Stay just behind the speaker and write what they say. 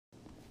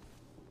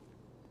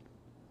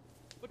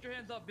Put your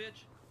hands up,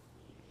 bitch.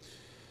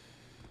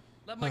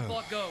 Let Mike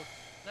Block go.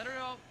 Let her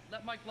know.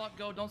 Let Mike Block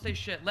go. Don't say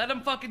shit. Let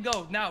him fucking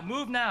go. Now,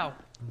 move now.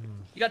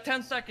 You got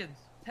 10 seconds.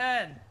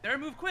 10. Better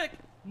move quick.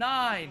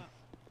 9.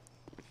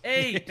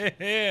 8.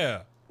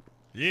 Yeah.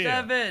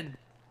 7.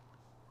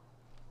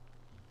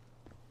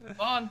 Come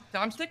on.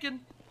 Time's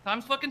ticking.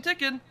 Time's fucking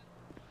ticking.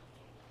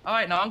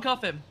 Alright, now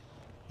uncuff him.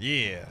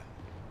 Yeah.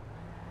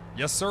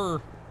 Yes,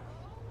 sir.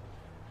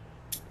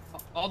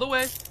 All the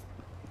way.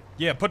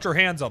 Yeah, put your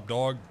hands up,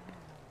 dog.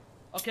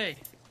 Okay.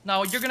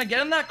 Now, you're gonna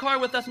get in that car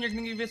with us and you're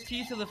gonna give his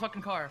keys to the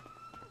fucking car.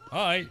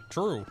 Alright,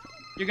 true.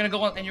 You're gonna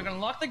go on and you're gonna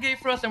lock the gate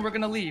for us and we're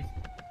gonna leave.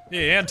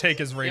 Yeah, and take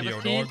his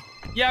radio, dog.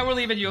 Yeah, we're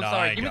leaving you. I'm Nah,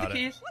 sorry. I Give me the got it.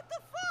 keys. What the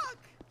fuck?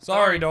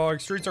 Sorry,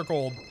 dog. Streets are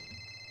cold.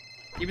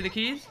 Give me the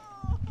keys.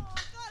 Oh, God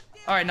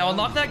damn. Alright, now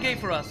unlock that gate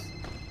for us.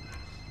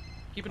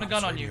 Keeping a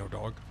gun on radio, you.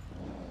 dog.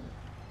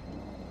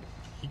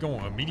 He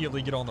gonna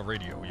immediately get on the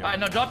radio, yo. Alright,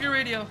 now drop your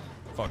radio.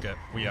 Fuck it.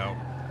 We out.